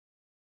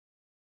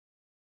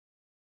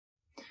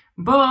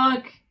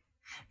Book!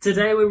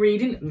 Today we're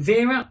reading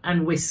Vera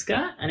and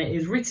Whisker, and it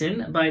is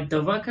written by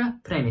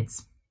Davorka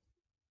Semenić.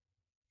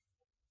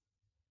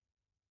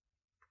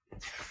 I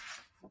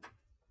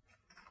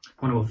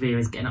wonder what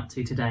Vera's getting up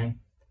to today.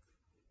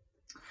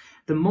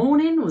 The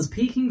morning was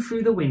peeking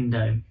through the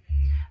window,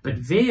 but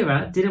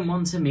Vera didn't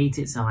want to meet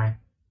its eye.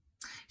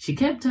 She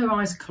kept her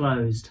eyes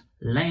closed,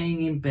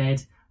 laying in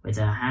bed with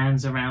her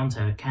hands around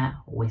her cat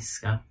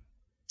Whisker.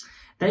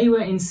 They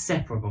were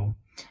inseparable,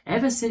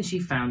 ever since she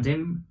found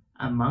him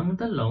among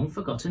the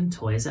long-forgotten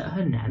toys at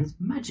her nan's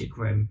magic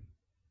room.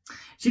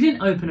 She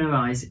didn't open her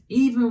eyes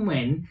even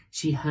when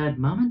she heard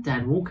Mum and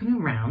Dad walking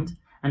around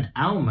and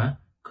Alma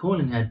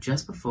calling her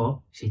just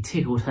before she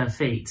tickled her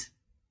feet.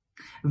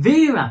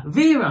 "Vera!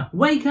 Vera!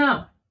 Wake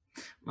up!"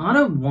 "I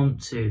don't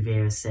want to,"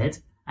 Vera said,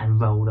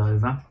 and rolled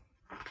over.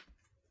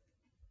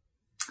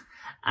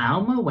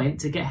 Alma went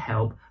to get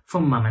help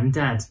from Mum and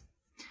Dad.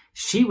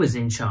 She was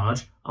in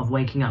charge of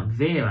waking up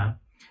Vera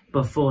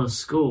before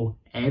school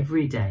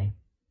every day,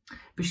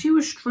 but she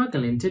was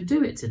struggling to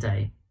do it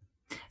today,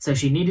 so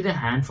she needed a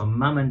hand from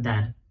Mum and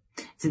Dad,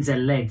 since a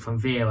leg from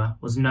Vera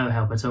was no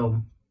help at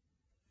all.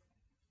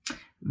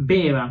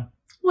 "Vera,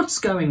 what's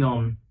going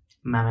on?"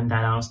 Mum and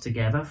Dad asked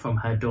together from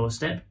her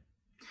doorstep.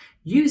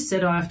 "You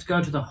said I have to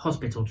go to the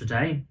hospital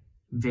today,"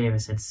 Vera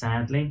said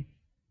sadly.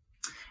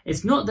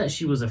 It's not that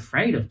she was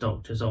afraid of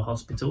doctors or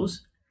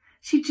hospitals,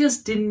 she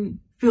just didn't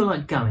feel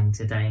like going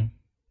today.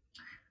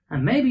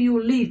 "And maybe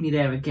you'll leave me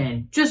there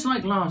again, just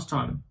like last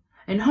time.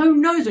 And who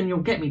knows when you'll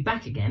get me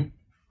back again."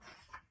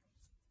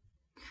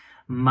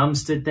 Mum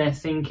stood there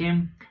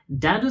thinking,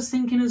 Dad was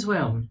thinking as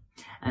well,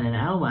 and then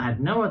Alma had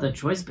no other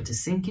choice but to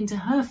sink into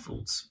her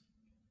thoughts.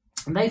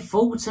 They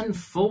fought,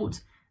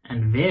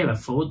 and Vera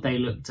thought they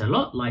looked a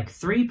lot like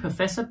 3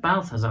 Professor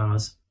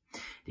Balthazars.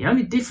 The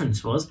only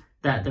difference was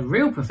that the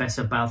real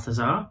Professor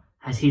Balthazar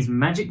had his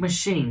magic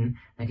machine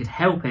that could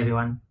help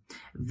everyone.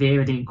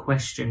 Vera didn't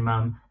question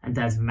Mum and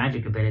Dad's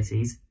magic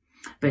abilities,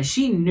 but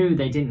she knew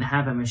they didn't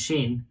have a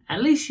machine.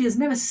 At least she has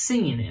never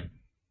seen it.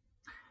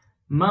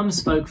 Mum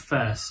spoke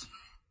first.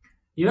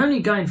 "You're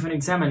only going for an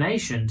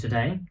examination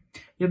today.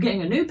 You're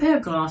getting a new pair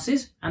of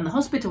glasses, and the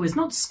hospital is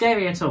not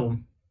scary at all.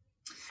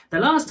 The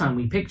last time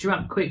we picked you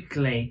up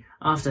quickly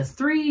after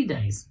 3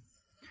 days.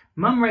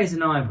 Mum raised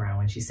an eyebrow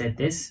when she said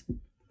this.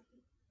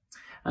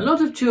 "A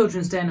lot of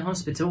children stay in the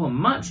hospital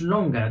much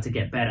longer to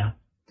get better.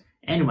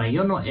 Anyway,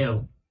 you're not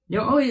ill.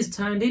 Your eye is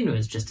turned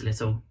inwards just a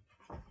little."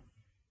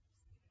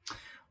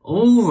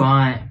 "All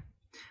right,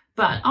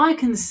 but I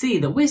can see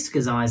that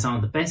Whisker's eyes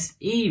aren't the best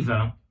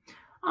either.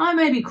 I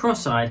may be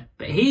cross-eyed,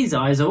 but his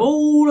eyes are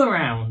all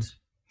around.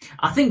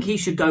 I think he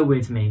should go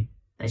with me.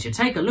 They should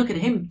take a look at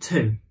him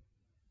too."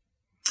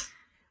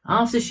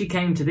 After she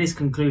came to this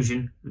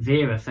conclusion,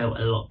 Vera felt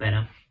a lot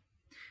better.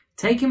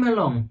 "Take him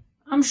along.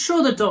 I'm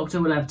sure the doctor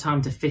will have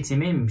time to fit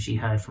him in," she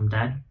heard from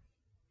Dad.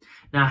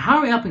 "Now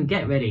hurry up and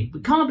get ready.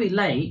 We can't be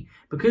late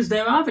because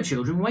there are other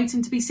children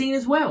waiting to be seen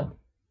as well."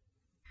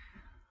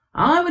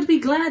 "I would be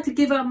glad to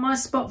give up my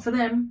spot for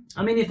them.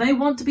 I mean, if they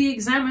want to be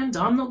examined,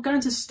 I'm not going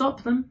to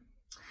stop them.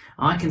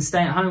 I can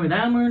stay at home with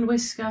Alma and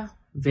Whisker."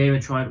 Vera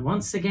tried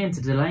once again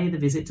to delay the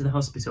visit to the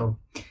hospital,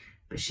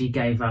 but she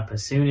gave up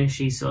as soon as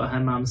she saw her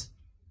mum's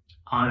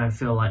 "I don't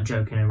feel like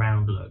joking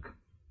around" look.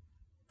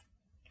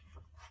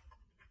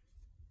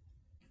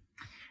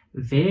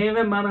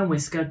 Vera, Mum and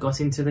Whisker got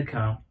into the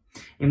car,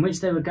 in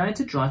which they were going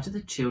to drive to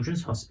the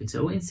Children's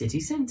Hospital in City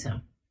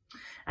Centre.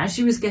 As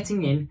she was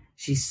getting in,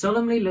 she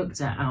solemnly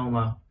looked at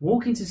Alma,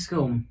 walking to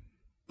school.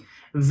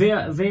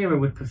 Vera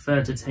would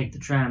prefer to take the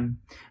tram,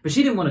 but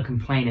she didn't want to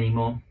complain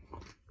anymore.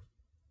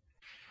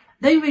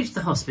 They reached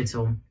the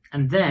hospital,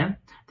 and there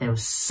were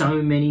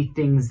so many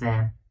things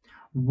there.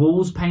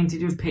 Walls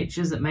painted with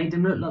pictures that made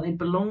them look like they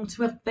belonged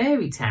to a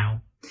fairy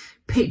tale.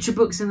 Picture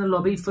books in the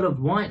lobby full of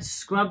white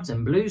scrubbed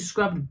and blue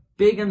scrubbed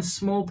big and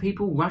small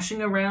people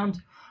rushing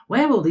around.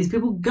 "Where are all these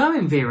people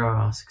going?" Vera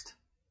asked.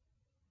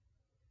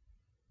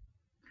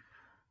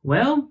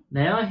 "Well,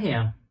 they are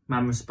here,"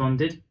 Mum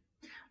responded,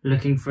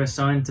 looking for a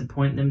sign to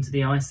point them to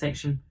the eye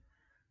section.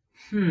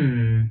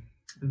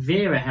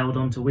 Vera held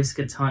on to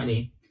Whisker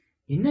tightly.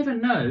 You never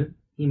know,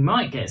 he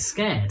might get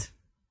scared.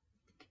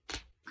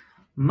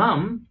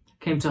 Mum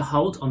came to a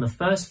halt on the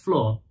first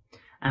floor,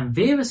 and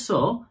Vera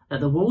saw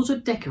that the walls were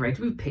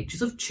decorated with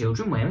pictures of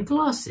children wearing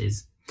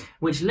glasses,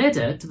 which led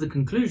her to the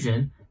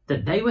conclusion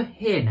that they were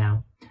here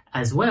now.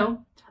 As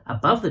well,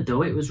 above the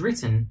door it was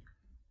written,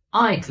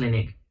 "Eye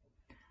Clinic."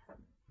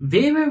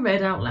 Vera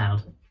read out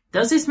loud,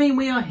 "Does this mean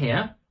we are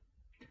here?"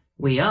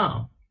 "We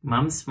are."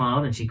 Mum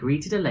smiled and she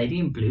greeted a lady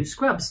in blue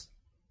scrubs.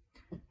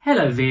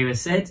 "Hello," Vera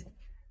said.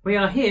 "We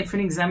are here for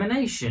an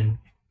examination.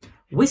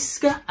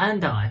 Whisker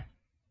and I."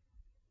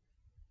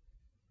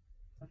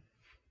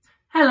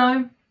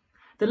 "Hello."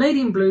 The lady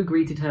in blue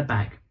greeted her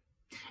back.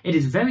 "It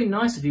is very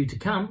nice of you to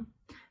come.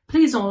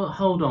 Please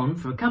hold on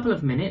for a couple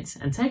of minutes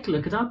and take a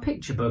look at our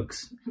picture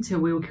books until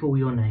we will call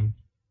your name."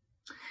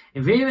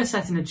 Vera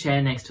sat in a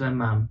chair next to her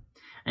mum,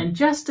 and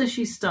just as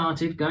she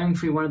started going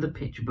through one of the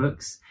picture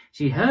books,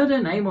 she heard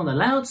her name on the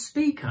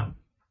loudspeaker.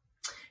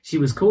 She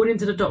was called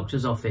into the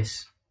doctor's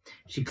office.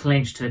 She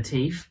clenched her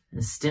teeth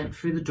and stepped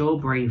through the door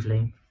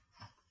bravely.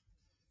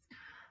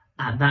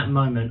 At that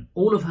moment,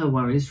 all of her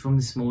worries from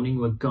this morning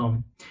were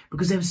gone,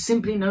 because there was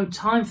simply no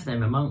time for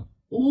them among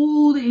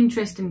all the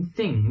interesting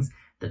things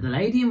that the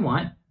lady in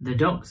white, the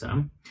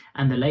doctor,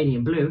 and the lady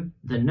in blue,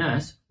 the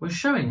nurse, were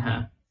showing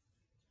her.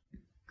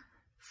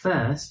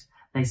 First,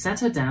 they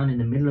sat her down in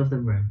the middle of the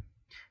room.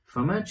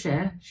 From her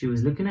chair, she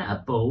was looking at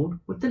a board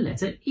with the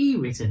letter E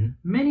written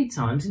many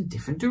times in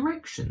different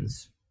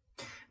directions.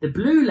 The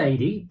blue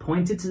lady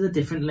pointed to the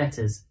different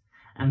letters,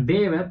 and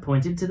Vera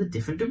pointed to the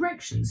different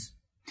directions.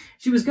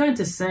 She was going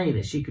to say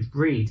that she could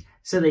read,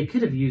 so they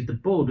could have used the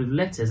board with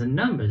letters and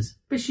numbers,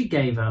 but she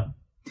gave up.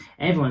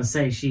 Everyone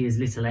says she is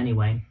little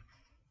anyway.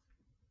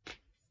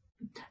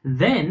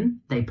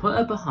 Then they put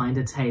her behind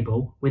a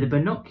table with a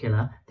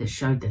binocular that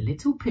showed the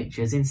little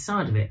pictures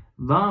inside of it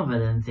rather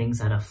than things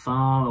that are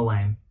far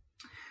away.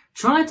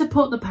 "Try to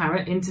put the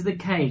parrot into the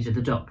cage,"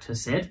 the doctor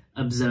said,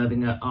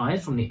 observing her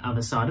eyes from the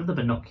other side of the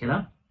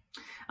binocular.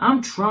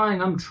 I'm trying,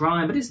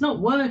 but it's not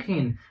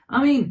working.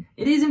 I mean,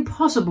 it is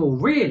impossible,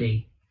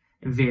 really,"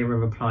 Vera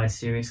replied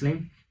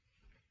seriously.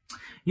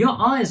 "Your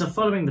eyes are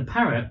following the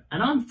parrot,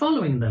 and I'm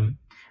following them.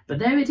 But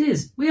there it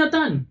is, we are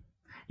done.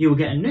 You will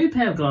get a new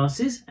pair of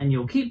glasses, and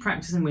you'll keep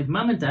practicing with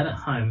Mum and Dad at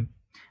home,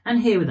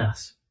 and here with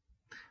us."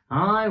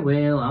 I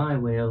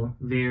will,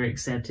 Vera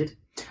accepted,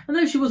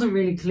 although she wasn't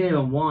really clear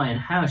on why and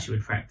how she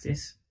would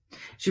practice.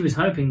 She was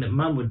hoping that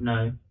Mum would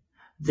know.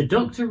 The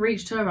doctor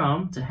reached her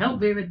arm to help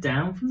Vera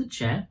down from the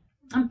chair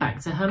and back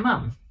to her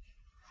mum.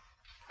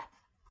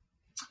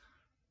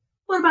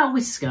 "What about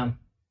Whisker?"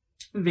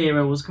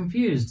 Vera was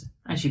confused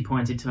as she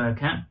pointed to her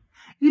cat.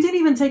 "You didn't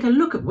even take a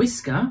look at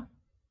Whisker."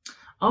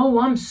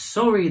 "Oh, I'm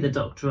sorry," the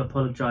doctor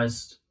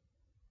apologised.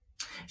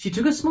 She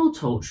took a small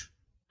torch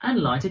and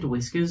lighted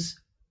Whisker's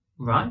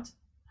right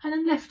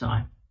and left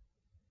eye.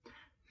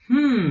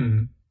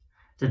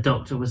 The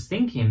doctor was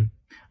thinking,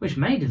 which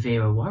made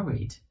Vera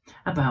worried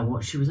about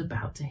what she was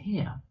about to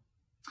hear.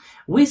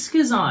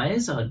 "Whisker's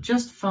eyes are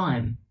just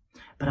fine,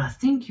 but I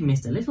think you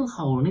missed a little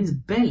hole in his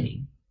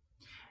belly.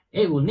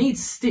 It will need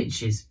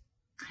stitches.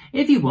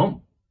 If you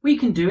want, we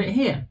can do it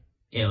here.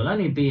 It will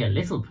only be a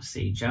little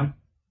procedure."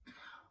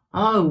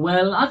 "Oh,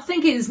 well, I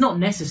think it is not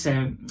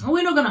necessary.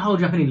 We're not going to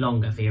hold you up any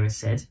longer," Vera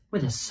said,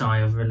 with a sigh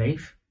of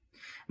relief.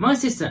 "My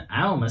sister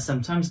Alma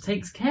sometimes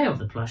takes care of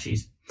the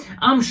plushies.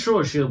 I'm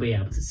sure she'll be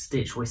able to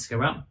stitch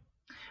Whisker up."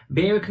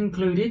 Vera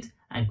concluded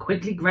and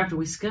quickly grabbed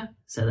Whisker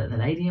so that the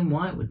lady in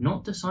white would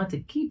not decide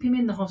to keep him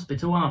in the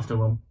hospital after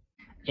all.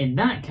 "In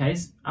that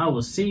case, I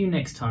will see you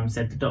next time,"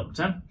 said the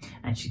doctor,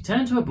 and she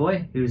turned to a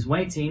boy who was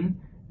waiting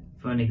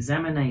for an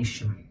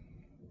examination.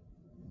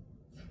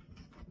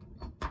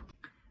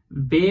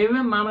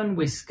 Vera, Mum and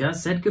Whisker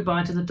said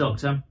goodbye to the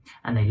doctor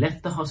and they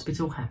left the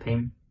hospital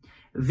happy.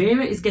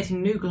 Vera is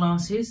getting new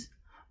glasses,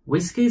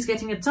 Whisker is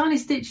getting a tiny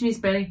stitch in his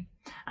belly,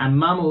 and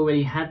Mum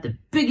already had the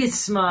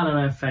biggest smile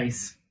on her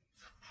face.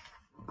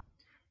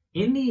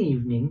 In the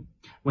evening,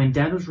 when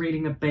Dad was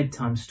reading a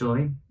bedtime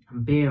story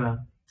and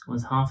Vera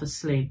was half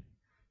asleep,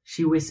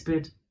 she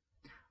whispered,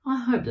 "I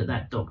hope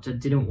that doctor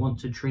didn't want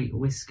to treat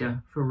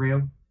Whisker for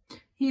real.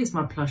 He is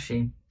my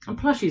plushie, and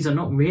plushies are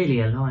not really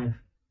alive."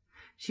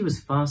 She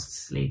was fast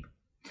asleep,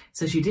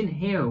 so she didn't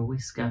hear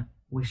Whisker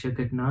wish her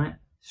good night,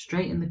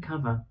 straightened the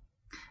cover,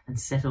 and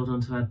settled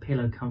onto her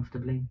pillow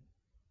comfortably.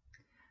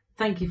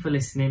 Thank you for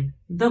listening.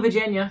 Do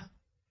widzenia!